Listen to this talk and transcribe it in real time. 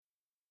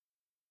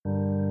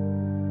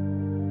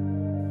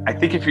I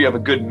think if you have a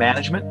good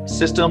management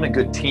system and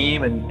good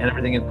team and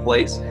everything in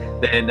place,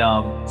 then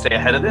stay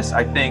ahead of this.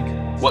 I think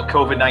what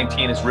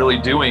COVID-19 is really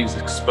doing is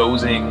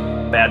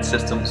exposing bad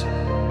systems.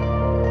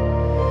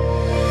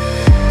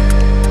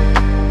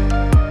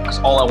 Because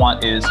all I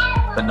want is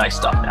the nice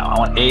stuff now. I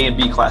want A and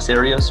B class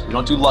areas. We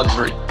don't do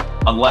luxury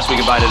unless we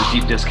can buy it at a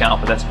deep discount,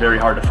 but that's very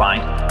hard to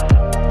find.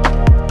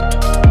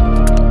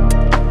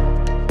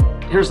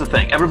 Here's the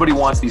thing. Everybody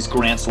wants these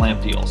Grand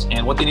Slam deals.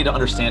 And what they need to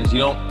understand is you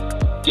don't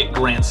get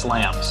Grand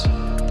Slams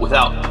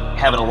without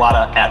having a lot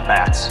of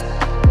at-bats.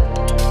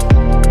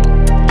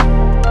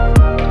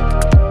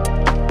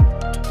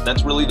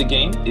 That's really the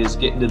game, is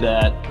get into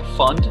that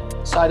fund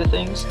side of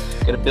things.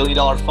 Get $1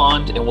 billion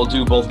fund, and we'll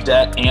do both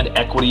debt and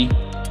equity.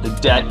 The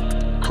debt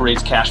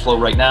creates cash flow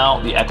right now.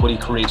 The equity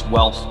creates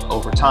wealth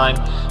over time.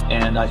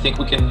 And I think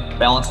we can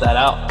balance that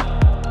out.